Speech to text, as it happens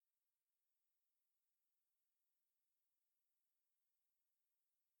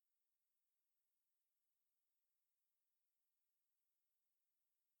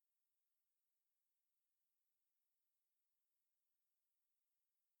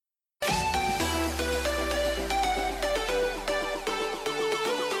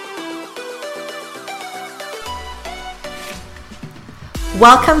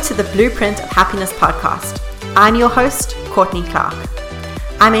Welcome to the Blueprint of Happiness podcast. I'm your host, Courtney Clark.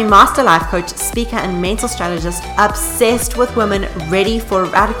 I'm a master life coach, speaker, and mental strategist obsessed with women ready for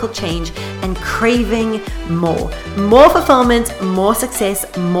radical change and craving more. More fulfillment, more success,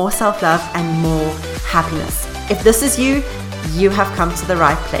 more self-love, and more happiness. If this is you, you have come to the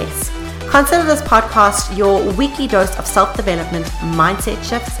right place. Consider this podcast your weekly dose of self-development, mindset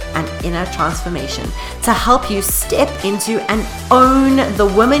shifts, and inner transformation to help you step into and own the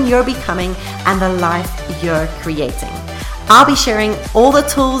woman you're becoming and the life you're creating. I'll be sharing all the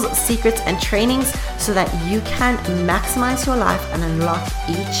tools, secrets, and trainings so that you can maximize your life and unlock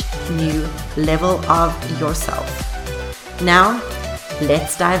each new level of yourself. Now,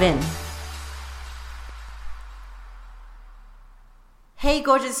 let's dive in. Hey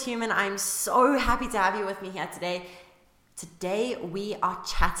gorgeous human, I'm so happy to have you with me here today. Today we are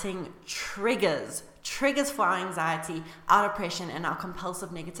chatting triggers for our anxiety, our depression, and our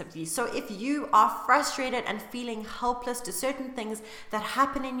compulsive negativity. So if you are frustrated and feeling helpless to certain things that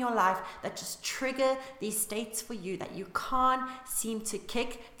happen in your life that just trigger these states for you that you can't seem to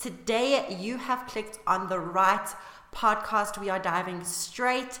kick, today you have clicked on the right podcast. We are diving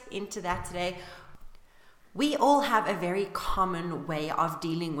straight into that today. We all have a very common way of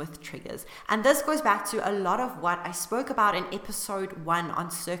dealing with triggers. And this goes back to a lot of what I spoke about in episode 1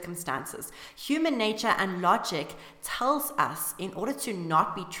 on circumstances. Human nature and logic tells us in order to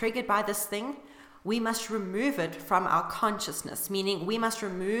not be triggered by this thing, we must remove it from our consciousness, meaning we must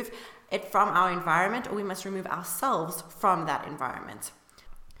remove it from our environment, or we must remove ourselves from that environment.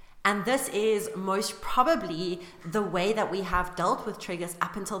 And this is most probably the way that we have dealt with triggers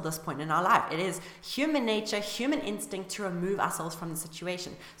up until this point in our life. It is human nature, human instinct to remove ourselves from the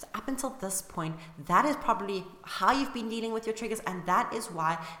situation. So up until this point, that is probably how you've been dealing with your triggers, and that is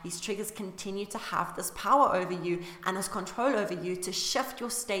why these triggers continue to have this power over you and this control over you to shift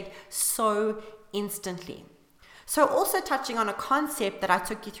your state so instantly. So also touching on a concept that I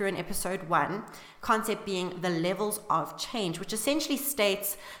took you through in episode 1, concept being the levels of change, which essentially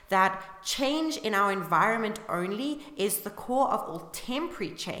states that change in our environment only is the core of all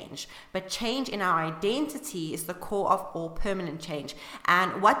temporary change, but change in our identity is the core of all permanent change.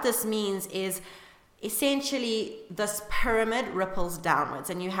 And what this means is essentially this pyramid ripples downwards,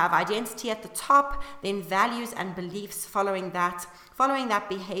 and you have identity at the top, then values and beliefs following that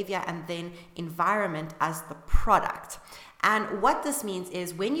behavior, and then environment as the product. And what this means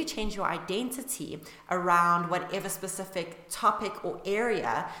is when you change your identity around whatever specific topic or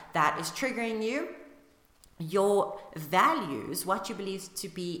area that is triggering you, your values, what you believe to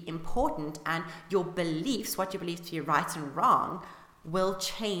be important, and your beliefs, what you believe to be right and wrong, will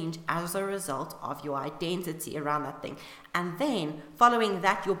change as a result of your identity around that thing. And then following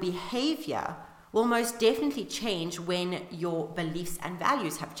that, your behavior will most definitely change when your beliefs and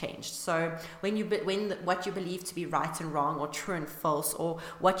values have changed. So when what you believe to be right and wrong, or true and false, or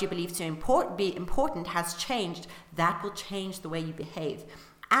what you believe to be important has changed, that will change the way you behave.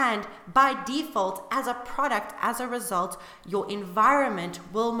 And by default, as a product, as a result, your environment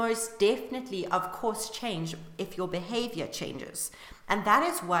will most definitely, of course, change if your behavior changes. And that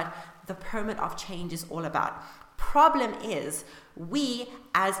is what the pyramid of change is all about. Problem is, we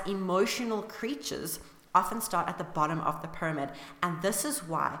as emotional creatures often start at the bottom of the pyramid. And this is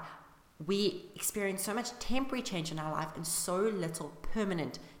why we experience so much temporary change in our life and so little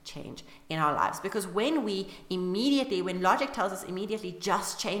permanent change in our lives. Because when logic tells us immediately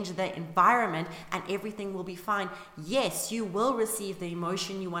just change the environment and everything will be fine, yes, you will receive the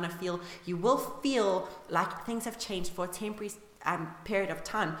emotion you want to feel. You will feel like things have changed for a temporary period of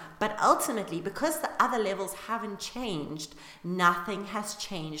time. But ultimately, because the other levels haven't changed, nothing has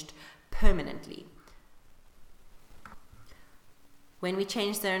changed permanently. When we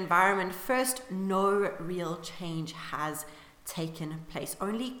change the environment first, no real change has taken place.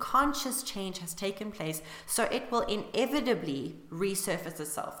 Only conscious change has taken place. So it will inevitably resurface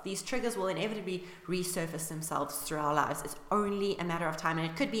itself. These triggers will inevitably resurface themselves through our lives. It's only a matter of time. And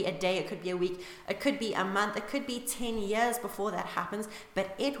it could be a day, it could be a week, it could be a month, it could be 10 years before that happens,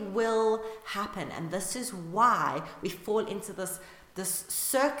 but it will happen. And this is why we fall into this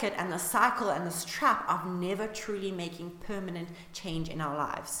circuit and the cycle and this trap of never truly making permanent change in our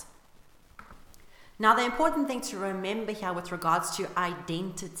lives. Now, the important thing to remember here with regards to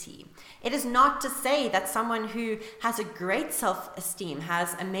identity, it is not to say that someone who has a great self-esteem,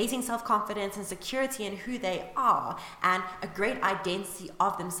 has amazing self-confidence and security in who they are, and a great identity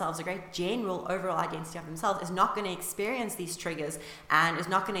of themselves, a great general overall identity of themselves, is not going to experience these triggers and is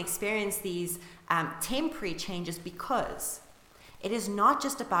not going to experience these temporary changes, because it is not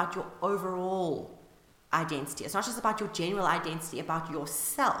just about your overall identity. It's not just about your general identity, about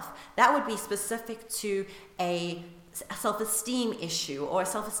yourself. That would be specific to a self-esteem issue or a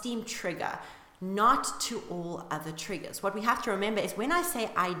self-esteem trigger, not to all other triggers. What we have to remember is when I say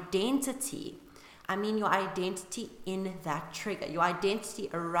identity, I mean your identity in that trigger, your identity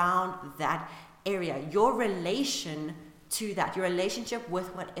around that area, your relation to that, your relationship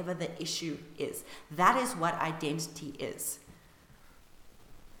with whatever the issue is. That is what identity is.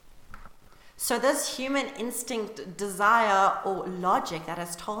 So this human instinct, desire, or logic that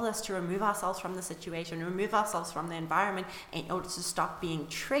has told us to remove ourselves from the situation, remove ourselves from the environment in order to stop being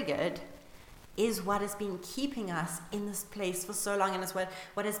triggered, is what has been keeping us in this place for so long, and is what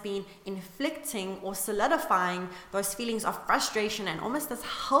has been inflicting or solidifying those feelings of frustration and almost this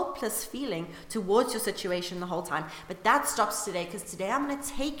helpless feeling towards your situation the whole time. But that stops today, because today I'm going to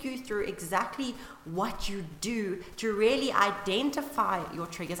take you through exactly what you do to really identify your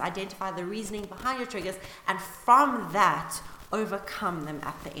triggers, identify the reasoning behind your triggers, and from that overcome them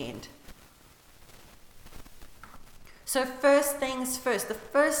at the end. So first things first, the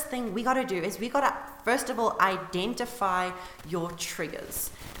first thing we got to do is we got to, first of all, identify your triggers.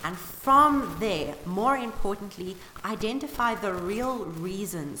 And from there, more importantly, identify the real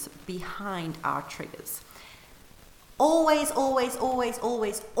reasons behind our triggers. Always, always, always,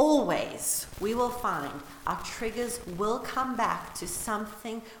 always, always, we will find our triggers will come back to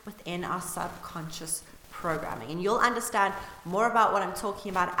something within our subconscious programming. And you'll understand more about what I'm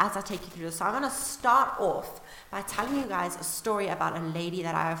talking about as I take you through this. So I'm going to start off by telling you guys a story about a lady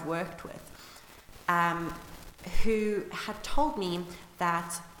that I have worked with, who had told me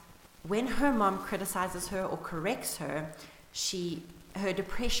that when her mom criticizes her or corrects her, her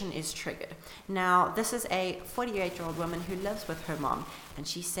depression is triggered. Now, this is a 48-year-old woman who lives with her mom, and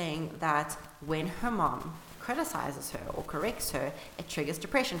she's saying that when her mom criticizes her or corrects her, it triggers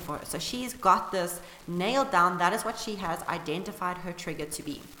depression for her. So she's got this nailed down. That is what she has identified her trigger to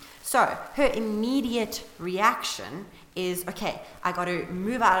be. So her immediate reaction is, okay, I got to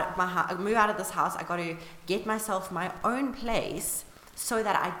move out of this house. I got to get myself my own place so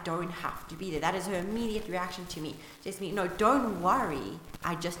that I don't have to be there. That is her immediate reaction to me. She says to me, no, don't worry.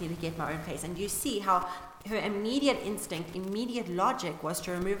 I just need to get my own place. And you see how her immediate instinct, immediate logic was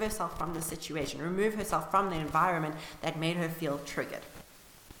to remove herself from the situation, remove herself from the environment that made her feel triggered.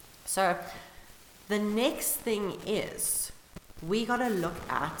 So the next thing is we got to look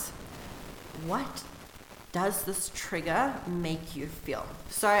at what does this trigger make you feel?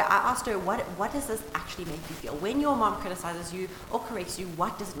 So I asked her, what does this actually make you feel? When your mom criticizes you or corrects you,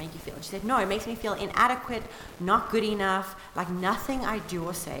 what does it make you feel? And she said, no, it makes me feel inadequate, not good enough, like nothing I do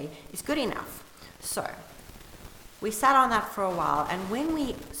or say is good enough. So we sat on that for a while, and when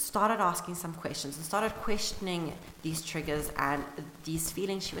we started asking some questions and started questioning these triggers and these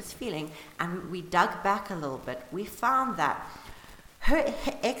feelings she was feeling, and we dug back a little bit, we found that her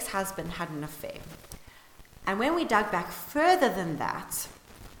ex-husband had an affair. And when we dug back further than that,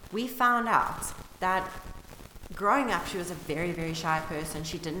 we found out that growing up, she was a very, very shy person.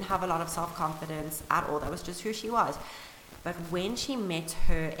 She didn't have a lot of self-confidence at all. That was just who she was. But when she met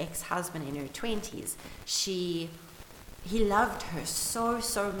her ex-husband in her 20s, he loved her so,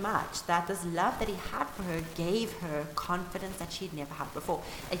 so much that this love that he had for her gave her confidence that she'd never had before.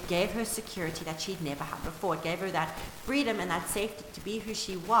 It gave her security that she'd never had before. It gave her that freedom and that safety to be who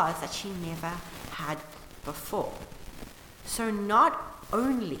she was that she never had before. So not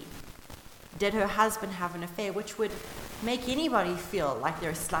only did her husband have an affair, which would make anybody feel like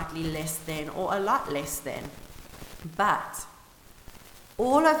they're slightly less than or a lot less than, but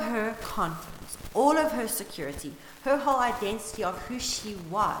all of her confidence, all of her security, her whole identity of who she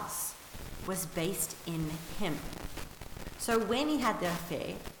was based in him. So when he had the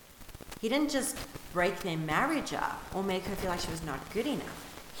affair, he didn't just break their marriage up or make her feel like she was not good enough.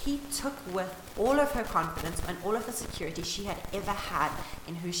 He took with all of her confidence and all of the security she had ever had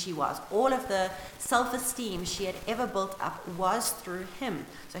in who she was. All of the self-esteem she had ever built up was through him.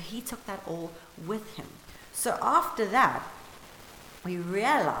 So he took that all with him. So after that, we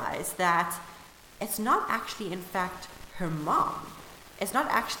realized that it's not actually, in fact, her mom. It's not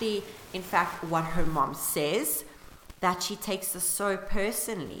actually, in fact, what her mom says, that she takes this so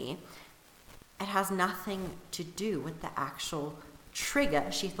personally. It has nothing to do with the actual trigger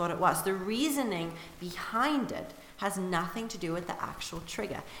she thought it was. The reasoning behind it has nothing to do with the actual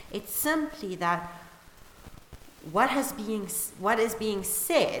trigger. It's simply that what is being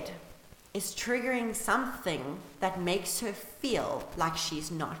said is triggering something that makes her feel like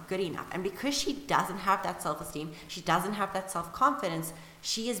she's not good enough. And because she doesn't have that self-esteem, she doesn't have that self-confidence,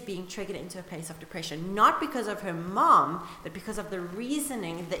 she is being triggered into a place of depression, not because of her mom, but because of the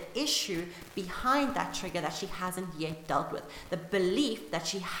reasoning, the issue behind that trigger that she hasn't yet dealt with, the belief that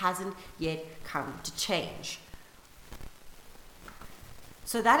she hasn't yet come to change.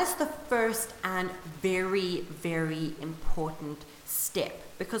 So that is the first and very, very important step,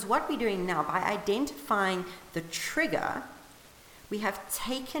 because what we're doing now, by identifying the trigger, we have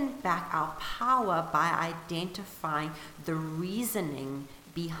taken back our power by identifying the reasoning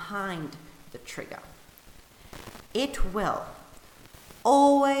behind the trigger. It will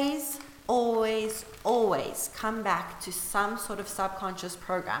always, always, always come back to some sort of subconscious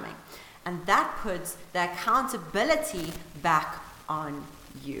programming, and that puts the accountability back on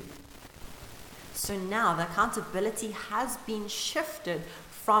you. So now the accountability has been shifted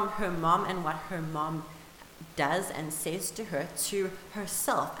from her mom and what her mom does and says to her to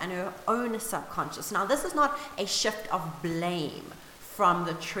herself and her own subconscious. Now, this is not a shift of blame from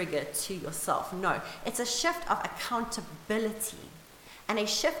the trigger to yourself. No, it's a shift of accountability. And a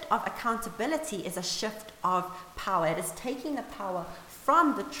shift of accountability is a shift of power. It is taking the power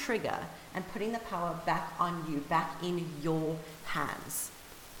from the trigger and putting the power back on you, back in your hands.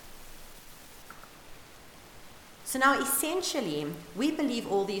 So now essentially, we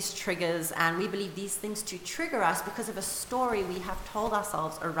believe all these triggers and we believe these things to trigger us because of a story we have told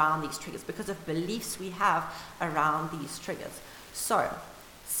ourselves around these triggers, because of beliefs we have around these triggers. So,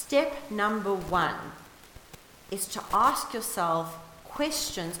 step number 1 is to ask yourself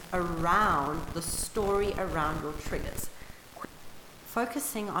questions around the story around your triggers.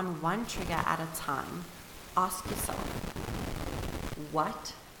 Focusing on one trigger at a time, ask yourself,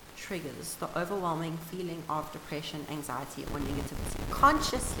 what triggers the overwhelming feeling of depression, anxiety, or negativity?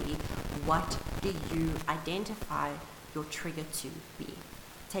 Consciously, what do you identify your trigger to be?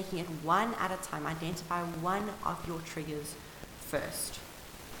 Taking it one at a time, identify one of your triggers first.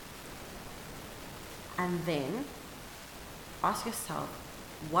 And then ask yourself,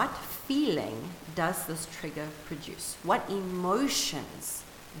 what feeling does this trigger produce? What emotions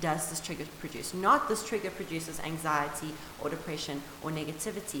does this trigger produce? Not this trigger produces anxiety or depression or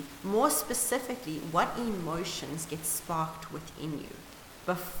negativity. More specifically, what emotions get sparked within you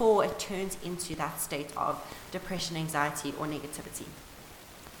before it turns into that state of depression, anxiety, or negativity?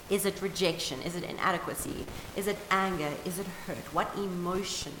 Is it rejection? Is it inadequacy? Is it anger? Is it hurt? What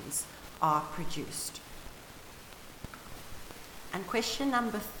emotions are produced? And question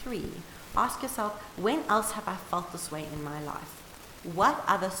number 3, ask yourself, when else have I felt this way in my life? What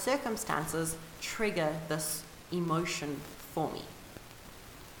other circumstances trigger this emotion for me?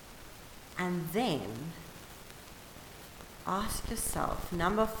 And then ask yourself,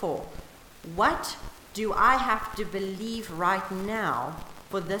 number 4, what do I have to believe right now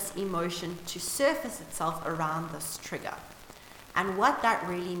for this emotion to surface itself around this trigger? And what that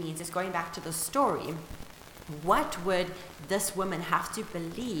really means is, going back to the story, what would this woman have to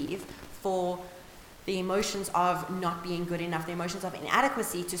believe for the emotions of not being good enough, the emotions of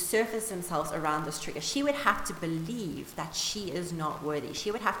inadequacy to surface themselves around this trigger? She would have to believe that she is not worthy.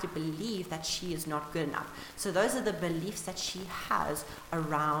 She would have to believe that she is not good enough. So those are the beliefs that she has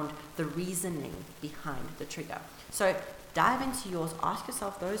around the reasoning behind the trigger. So dive into yours, ask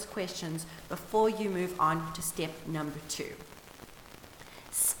yourself those questions before you move on to step number 2.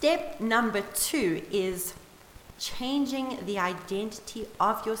 Step number 2 is changing the identity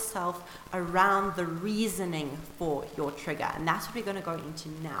of yourself around the reasoning for your trigger. And that's what we're going to go into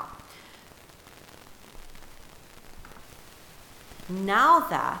now. Now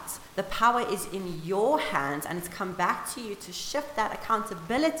that the power is in your hands and it's come back to you to shift that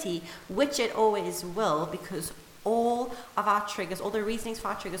accountability, which it always will, because all of our triggers, all the reasonings for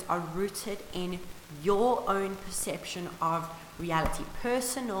our triggers are rooted in your own perception of reality,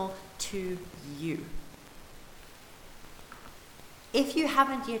 personal to you. If you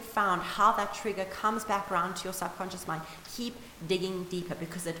haven't yet found how that trigger comes back around to your subconscious mind, keep digging deeper,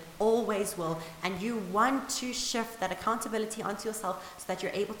 because it always will. And you want to shift that accountability onto yourself so that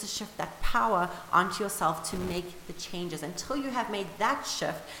you're able to shift that power onto yourself to make the changes. Until you have made that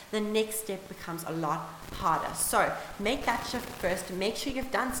shift, the next step becomes a lot harder. So make that shift first. Make sure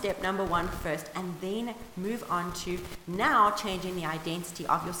you've done step number 1 first, and then move on to now changing the identity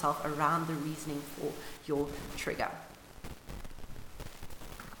of yourself around the reasoning for your trigger.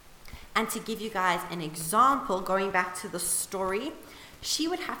 And to give you guys an example, going back to the story, she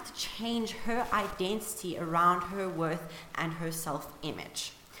would have to change her identity around her worth and her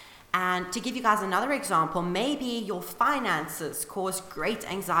self-image. And to give you guys another example, maybe your finances cause great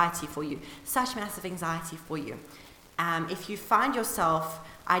anxiety for you, such massive anxiety for you. If you find yourself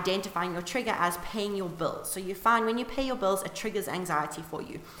identifying your trigger as paying your bills, so you find when you pay your bills, it triggers anxiety for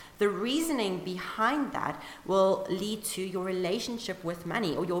you. The reasoning behind that will lead to your relationship with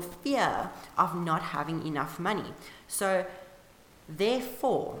money or your fear of not having enough money. So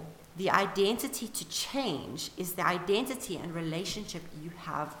therefore, the identity to change is the identity and relationship you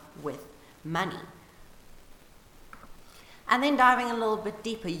have with money. And then diving a little bit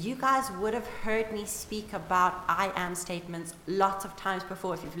deeper, you guys would have heard me speak about I am statements lots of times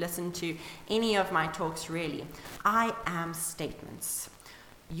before if you've listened to any of my talks really. I am statements.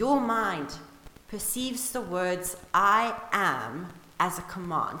 Your mind perceives the words I am as a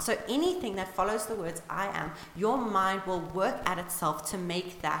command. So anything that follows the words I am, your mind will work at itself to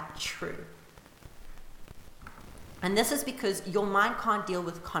make that true. And this is because your mind can't deal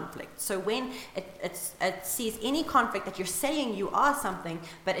with conflict. So when it sees any conflict that you're saying you are something,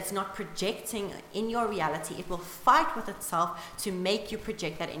 but it's not projecting in your reality, it will fight with itself to make you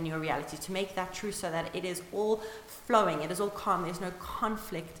project that in your reality, to make that true so that it is all flowing, it is all calm, there's no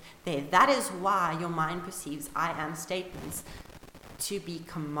conflict there. That is why your mind perceives I am statements to be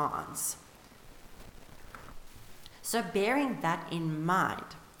commands. So bearing that in mind,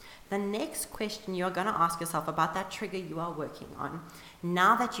 the next question you're going to ask yourself about that trigger you are working on,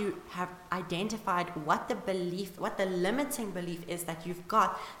 now that you have identified what the limiting belief is that you've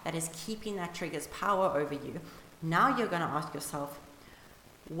got that is keeping that trigger's power over you, now you're going to ask yourself,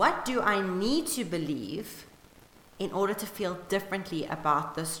 what do I need to believe in order to feel differently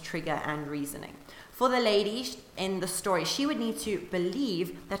about this trigger and reasoning? For the lady in the story, she would need to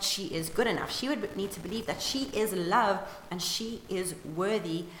believe that she is good enough. She would need to believe that she is loved and she is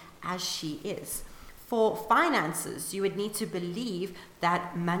worthy as she is. For finances, you would need to believe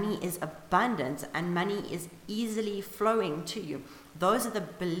that money is abundant and money is easily flowing to you. Those are the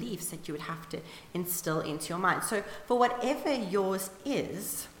beliefs that you would have to instill into your mind. So for whatever yours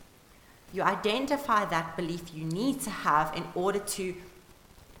is, you identify that belief you need to have in order to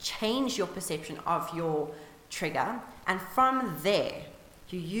change your perception of your trigger, and from there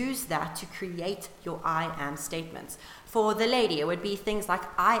you use that to create your I am statements. For the lady, it would be things like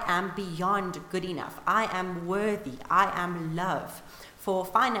I am beyond good enough, I am worthy, I am love. For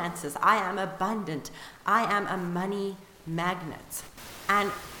finances, I am abundant, I am a money magnet.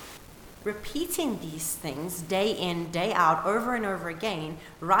 And repeating these things day in, day out, over and over again,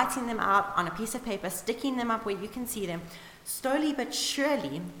 writing them out on a piece of paper, sticking them up where you can see them, slowly but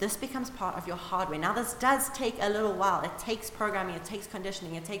surely, this becomes part of your hardware. Now, this does take a little while. It takes programming, it takes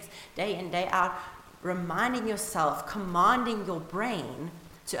conditioning, it takes day in, day out, reminding yourself, commanding your brain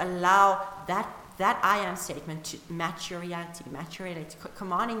to allow that I am statement to match your reality,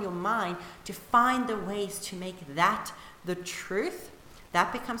 commanding your mind to find the ways to make that the truth.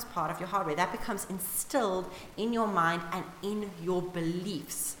 That becomes part of your hardware. That becomes instilled in your mind and in your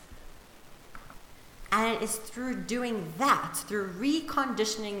beliefs. And it is through doing that, through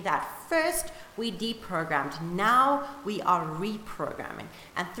reconditioning that. First, we deprogrammed. Now we are reprogramming.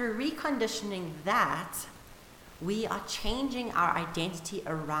 And through reconditioning that, we are changing our identity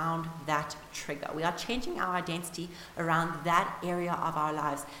around that trigger. We are changing our identity around that area of our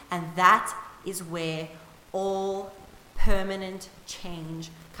lives. And that is where all permanent change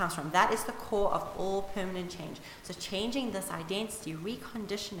comes from. That is the core of all permanent change. So changing this identity,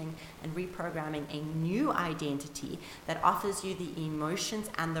 reconditioning and reprogramming a new identity that offers you the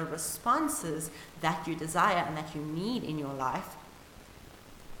emotions and the responses that you desire and that you need in your life,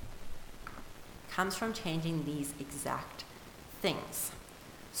 comes from changing these exact things.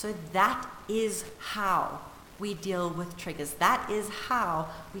 So that is how we deal with triggers. That is how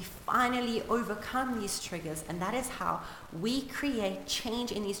we finally overcome these triggers, and that is how we create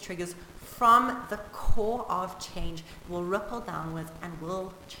change in these triggers from the core of change. It will ripple downwards and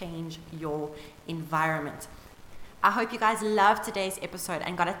will change your environment. I hope you guys loved today's episode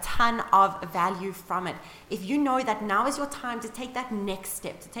and got a ton of value from it. If you know that now is your time to take that next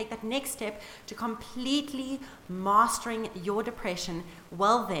step, to completely mastering your depression,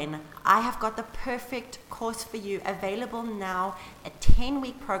 well then, I have got the perfect course for you available now, a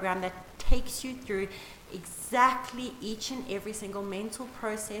 10-week program that takes you through exactly each and every single mental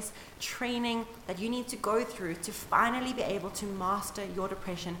process training that you need to go through to finally be able to master your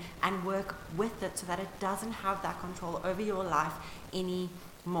depression and work with it so that it doesn't have that control over your life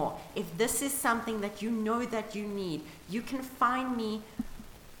anymore. If this is something that you know that you need, you can find me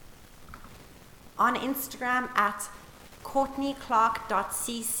on Instagram at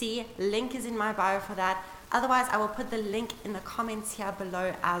CourtneyClark.cc. Link is in my bio for that. Otherwise, I will put the link in the comments here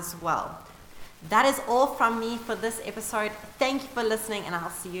below as well. That is all from me for this episode. Thank you for listening, and I'll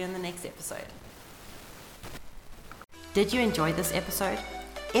see you in the next episode. Did you enjoy this episode?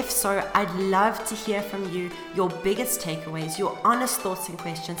 If so, I'd love to hear from you, your biggest takeaways, your honest thoughts and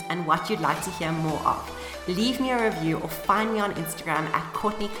questions, and what you'd like to hear more of. Leave me a review or find me on Instagram at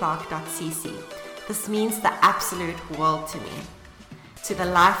courtneyclark.cc. This means the absolute world to me. To the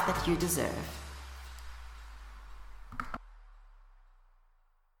life that you deserve.